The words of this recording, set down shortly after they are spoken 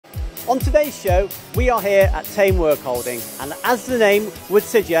On today's show, we are here at Thame Workholding, and as the name would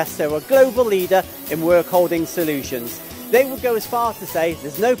suggest, they're a global leader in work holding solutions. They would go as far to say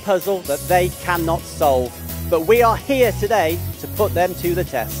there's no puzzle that they cannot solve, but we are here today to put them to the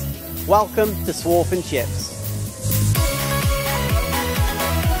test. Welcome to Swarf and Chips.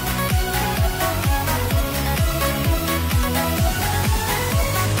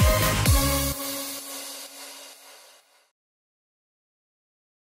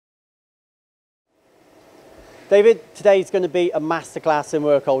 David, today's going to be a masterclass in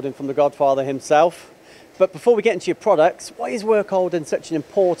work holding from the Godfather himself. But before we get into your products, why is work holding such an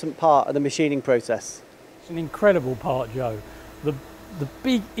important part of the machining process? It's an incredible part, Joe. The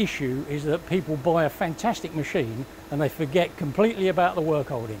big issue is that people buy a fantastic machine and they forget completely about the work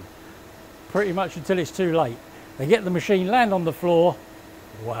holding. Pretty much until it's too late. They get the machine, land on the floor,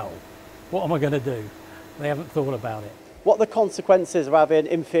 wow, what am I going to do? They haven't thought about it. What are the consequences of having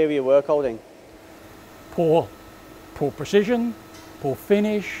inferior work holding? Poor precision, poor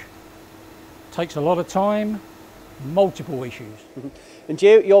finish, takes a lot of time, multiple issues. And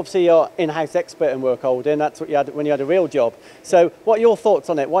Gio, you obviously are in-house expert in work holding. That's what you had when you had a real job. So what are your thoughts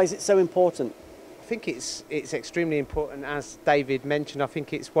on it? Why is it so important? I think it's extremely important, as David mentioned. I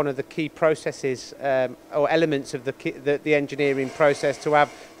think it's one of the key processes or elements of the engineering process to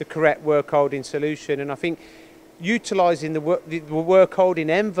have the correct work holding solution. And I think utilising the work holding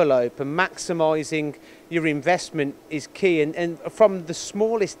envelope and maximising your investment is key, and from the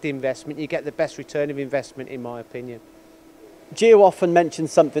smallest investment you get the best return of investment, in my opinion. Gio often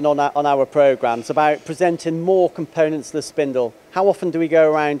mentions something on our programmes about presenting more components to the spindle. How often do we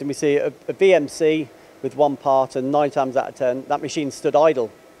go around and we see a VMC with one part, and 9 times out of 10 that machine stood idle?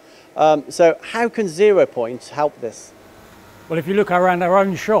 So how can 0 Point help this? Well, if you look around our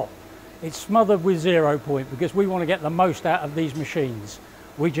own shop, it's smothered with 0 Point because we want to get the most out of these machines.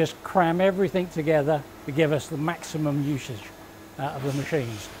 We just cram everything together to give us the maximum usage out of the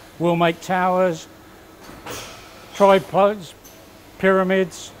machines. We'll make towers, tripods,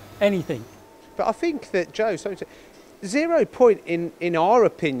 pyramids, anything. But I think that, Joe, 0 Point in our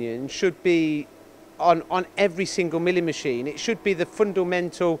opinion should be on every single milling machine. It should be the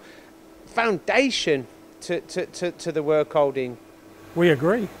fundamental foundation to the work holding. We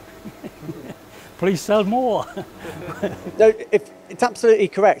agree. Please sell more. No, it's absolutely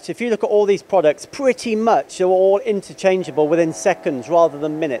correct. If you look at all these products, pretty much they're all interchangeable within seconds rather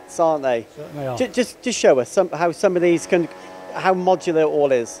than minutes, aren't they? Certainly are. Just show us how some of these how modular it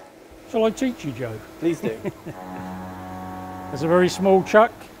all is. Shall I teach you, Joe? Please do. There's a very small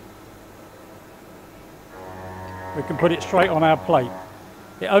chuck. We can put it straight on our plate.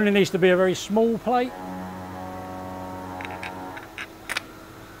 It only needs to be a very small plate.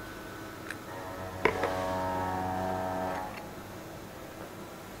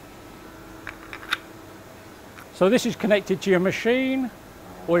 So this is connected to your machine,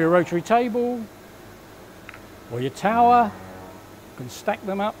 or your rotary table, or your tower. You can stack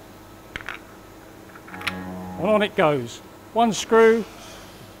them up. And on it goes. One screw,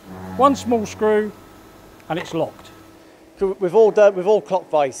 one small screw, and it's locked. We've all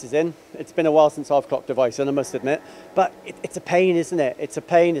clocked vices in. It's been a while since I've clocked a vice in, I must admit. But it's a pain, isn't it? It's a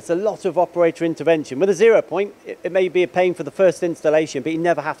pain. It's a lot of operator intervention. With a 0 Point, it may be a pain for the first installation, but you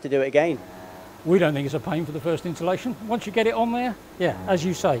never have to do it again. We don't think it's a pain for the first installation. Once you get it on there, yeah, as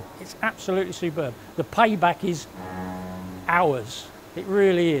you say, it's absolutely superb. The payback is hours. It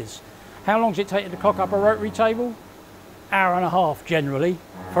really is. How long does it take you to cock up a rotary table? Hour and a half generally.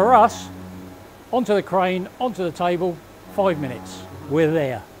 For us, onto the crane, onto the table, 5 minutes. We're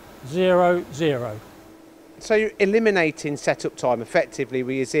there. 0, 0. So you're eliminating setup time effectively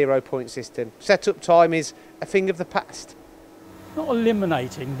with your 0 Point system. Setup time is a thing of the past. Not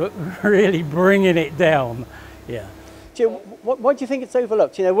eliminating, but really bringing it down. Yeah. Gio, why do you think it's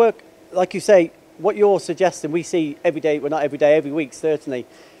overlooked? You know, work, like you say, what you're suggesting, we see every day, well not every day, every week certainly,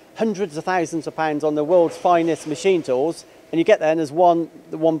 hundreds of thousands of pounds on the world's finest machine tools, and you get there and there's one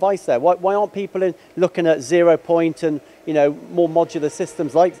vice there. Why aren't people looking at 0 Point and, you know, more modular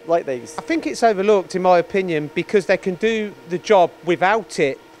systems like these? I think it's overlooked, in my opinion, because they can do the job without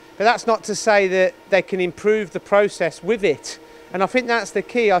it, but that's not to say that they can improve the process with it. And I think that's the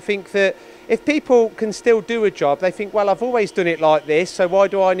key. I think that if people can still do a job, they think, well, I've always done it like this, so why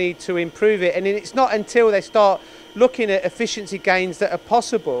do I need to improve it? And it's not until they start looking at efficiency gains that are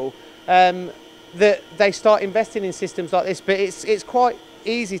possible that they start investing in systems like this. But it's quite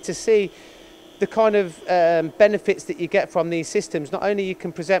easy to see the kind of benefits that you get from these systems. Not only you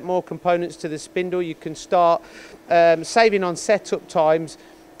can present more components to the spindle, you can start saving on setup times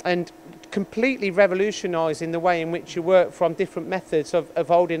and completely revolutionising the way in which you work from different methods of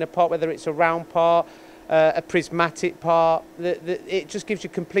holding a part, whether it's a round part, a prismatic part. It just gives you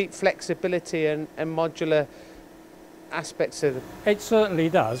complete flexibility and modular aspects of it. It certainly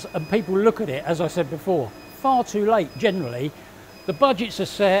does, and people look at it, as I said before, far too late generally. The budgets are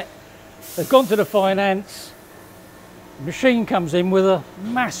set, they've gone to the finance, the machine comes in with a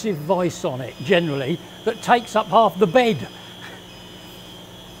massive vice on it generally that takes up half the bed.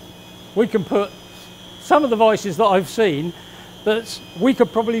 We can put some of the vices that I've seen that we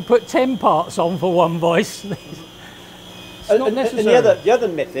could probably put 10 parts on for one vice. And the other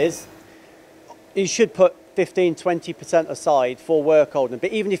myth is you should put 15–20% aside for work holding,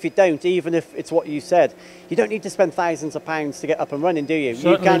 but even if you don't, even if it's what you said, you don't need to spend thousands of pounds to get up and running, do you?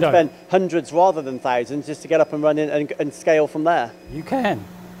 Certainly you can don't. spend hundreds rather than thousands just to get up and running and scale from there. You can.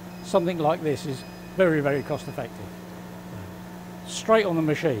 Something like this is very, very cost effective. Straight on the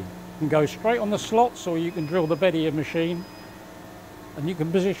machine. You can go straight on the slots, or you can drill the bed of your machine and you can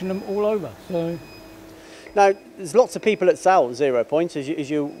position them all over. So now, there's lots of people that sell 0 Point, as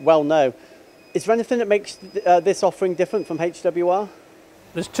you well know. Is there anything that makes this offering different from HWR?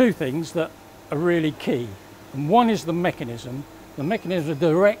 there's two things that are really key. And one is the mechanism. The mechanism is a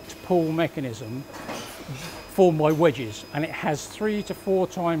direct pull mechanism for my wedges, and it has 3 to 4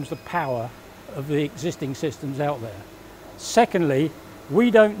 times the power of the existing systems out there. Secondly, we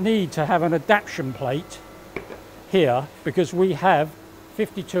don't need to have an adaptation plate here because we have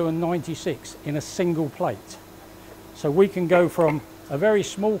 52 and 96 in a single plate. So we can go from a very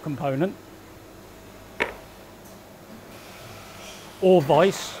small component or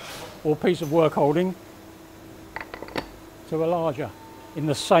vise or piece of work holding to a larger in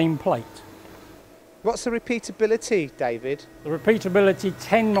the same plate. What's the repeatability, David? The repeatability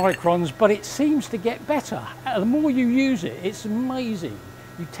 10 microns, but it seems to get better. The more you use it, it's amazing.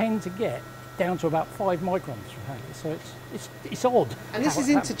 You tend to get down to about 5 microns. So it's odd. And this is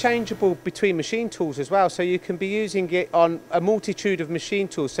interchangeable between machine tools as well, so you can be using it on a multitude of machine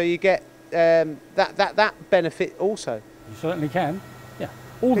tools, so you get that benefit also. You certainly can. Yeah.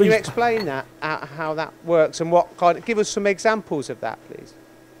 Can you explain that, how that works, and what kind of, give us some examples of that, please?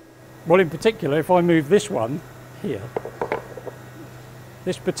 Well, in particular, if I move this one here,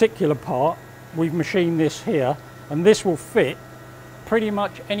 this particular part, we've machined this here, and this will fit pretty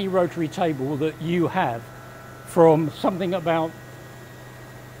much any rotary table that you have, from something about,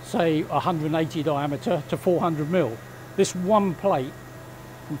 say, 180 diameter to 400 mil. This one plate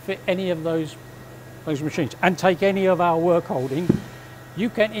can fit any of those machines and take any of our work holding.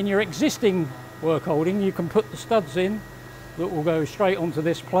 You can, in your existing work holding, you can put the studs in that will go straight onto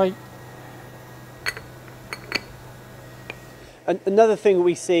this plate. And another thing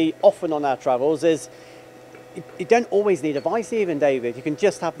we see often on our travels is you don't always need a vise even, David. You can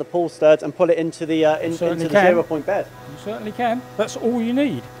just have the pull stud and pull it into the, into the 0 Point bed. You certainly can. That's all you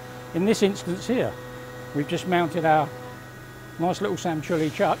need. In this instance here, we've just mounted our nice little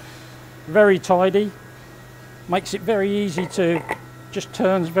Samchuli chuck. Very tidy, makes it very easy to just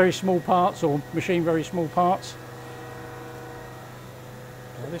turns very small parts or machine very small parts.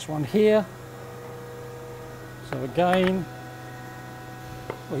 So this one here. So again,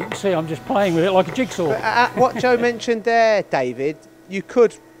 well, you can see I'm just playing with it like a jigsaw. What Joe mentioned there, David, you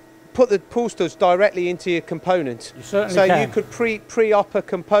could put the pull studs directly into your component. You certainly can. So you could pre-op a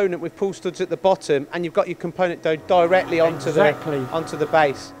component with pull studs at the bottom, and you've got your component directly onto the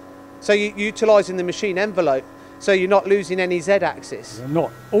base. So you're utilising the machine envelope, so you're not losing any Z-axis. You're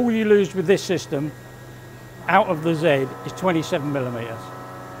not. All you lose with this system, out of the Z, is 27 millimetres.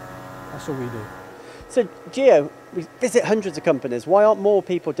 That's all we do. So, Gio, we visit hundreds of companies. Why aren't more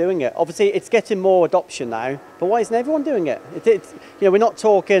people doing it? Obviously, it's getting more adoption now, but why isn't everyone doing it? We're not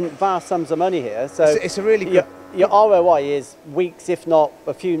talking vast sums of money here. So it's a really good... Your ROI is weeks, if not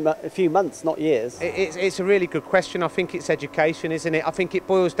a few months, not years. It's a really good question. I think it's education, isn't it? I think it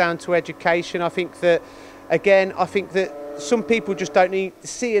boils down to education. I think that, again, some people just don't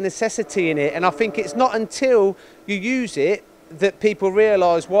see a necessity in it. And I think it's not until you use it that people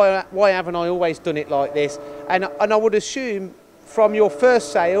realise, why haven't I always done it like this? And I would assume from your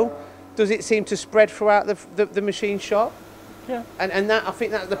first sale, does it seem to spread throughout the machine shop? Yeah. And that, I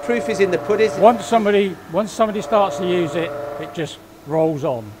think that the proof is in the pudding. Once somebody starts to use it, it just rolls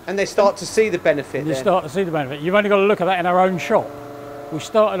on. And they start to see the benefit. They start to see the benefit. You've only got to look at that in our own shop. We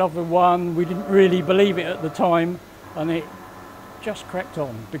started off with one, we didn't really believe it at the time, and it just crept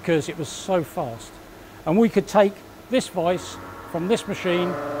on because it was so fast. And we could take this vise from this machine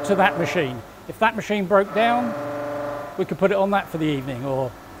to that machine. If that machine broke down, we could put it on that for the evening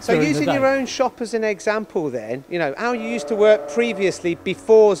or So during the using day. your own shop as an example then, you know, how you used to work previously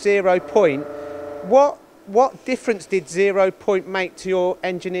before 0 Point, what difference did 0 Point make to your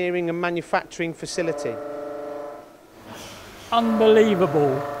engineering and manufacturing facility?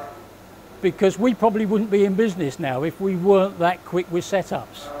 Unbelievable, because we probably wouldn't be in business now if we weren't that quick with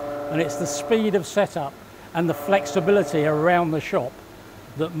setups. And it's the speed of setup and the flexibility around the shop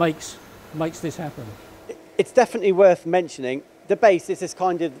that makes this happen. It's definitely worth mentioning. The basis is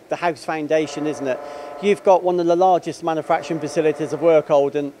kind of the house foundation, isn't it? You've got one of the largest manufacturing facilities of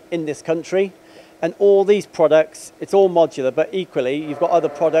workholding in this country, and all these products, it's all modular, but equally you've got other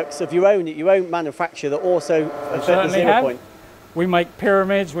products of your own that you won't manufacture that also affect the 0 Point. We make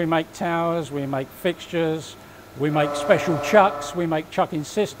pyramids, we make towers, we make fixtures, we make special chucks, we make chucking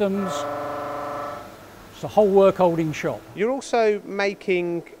systems. It's a whole workholding shop. You're also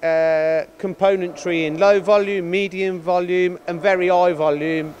making componentry in low volume, medium volume and very high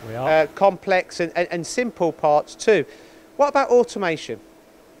volume, complex and simple parts too. What about automation?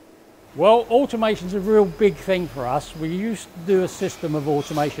 Well, automation's a real big thing for us. We used to do a system of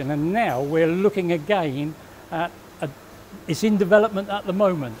automation, and now we're looking again at it's in development at the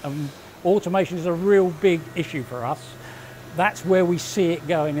moment, and automation is a real big issue for us. That's where we see it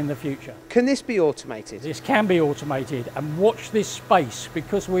going in the future. Can this be automated? This can be automated, and watch this space,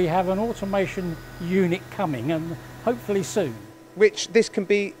 because we have an automation unit coming, and hopefully soon. Which this can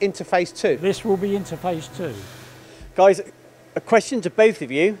be interfaced to? This will be interfaced too. Guys, a question to both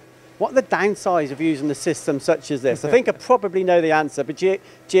of you. What are the downsides of using a system such as this? I think I probably know the answer, but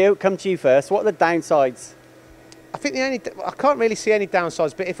Gio, come to you first. What are the downsides? I think I can't really see any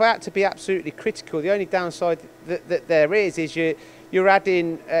downsides, but if I had to be absolutely critical, the only downside that there is you're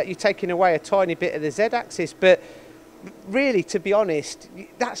taking away a tiny bit of the Z-axis, but really, to be honest,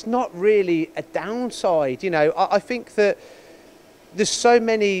 that's not really a downside. You know, I think that there's so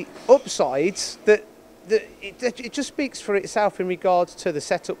many upsides that it just speaks for itself in regards to the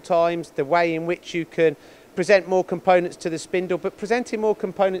setup times, the way in which you can present more components to the spindle, but presenting more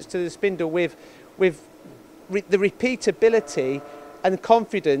components to the spindle with the repeatability and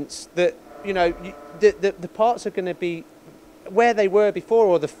confidence that, you know, the parts are going to be where they were before,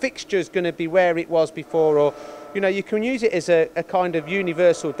 or the fixture's going to be where it was before, or, you know, you can use it as a kind of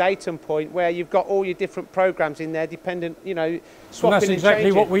universal datum point where you've got all your different programs in there dependent, you know, swapping and that's exactly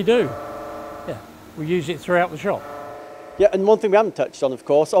changing. what we do. Yeah, we use it throughout the shop. Yeah, and one thing we haven't touched on, of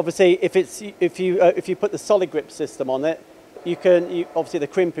course, obviously, if you put the solid grip system on it, obviously the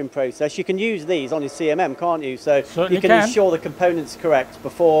crimping process, you can use these on your CMM, can't you? So Certainly you can ensure the components correct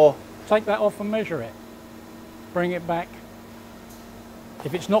before. Take that off and measure it. Bring it back.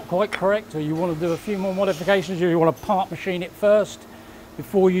 If it's not quite correct, or you want to do a few more modifications, or you want to part machine it first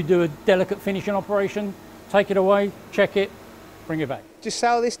before you do a delicate finishing operation, take it away, check it, bring it back. Do you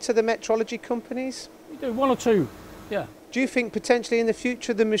sell this to the metrology companies? We do 1 or 2, yeah. Do you think potentially in the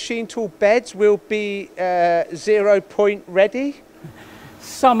future the machine tool beds will be 0 Point ready?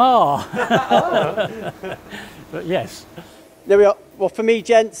 Some are, but yes. There we are. Well, for me,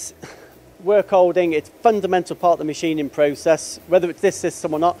 gents, workholding, it's a fundamental part of the machining process, whether it's this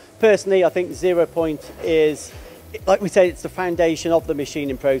system or not. Personally, I think 0 Point is, like we say, it's the foundation of the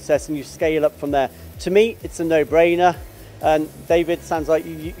machining process, and you scale up from there. To me, it's a no-brainer. And David, sounds like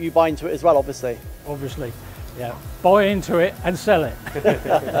you buy into it as well, obviously. Obviously. Yeah, buy into it and sell it.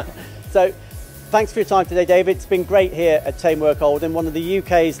 So, thanks for your time today, David. It's been great here at Thame Workholding, one of the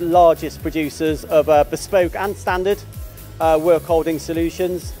UK's largest producers of bespoke and standard workholding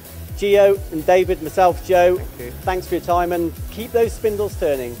solutions. Gio and David, myself, Joe, thanks for your time, and keep those spindles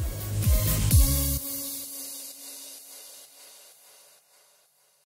turning.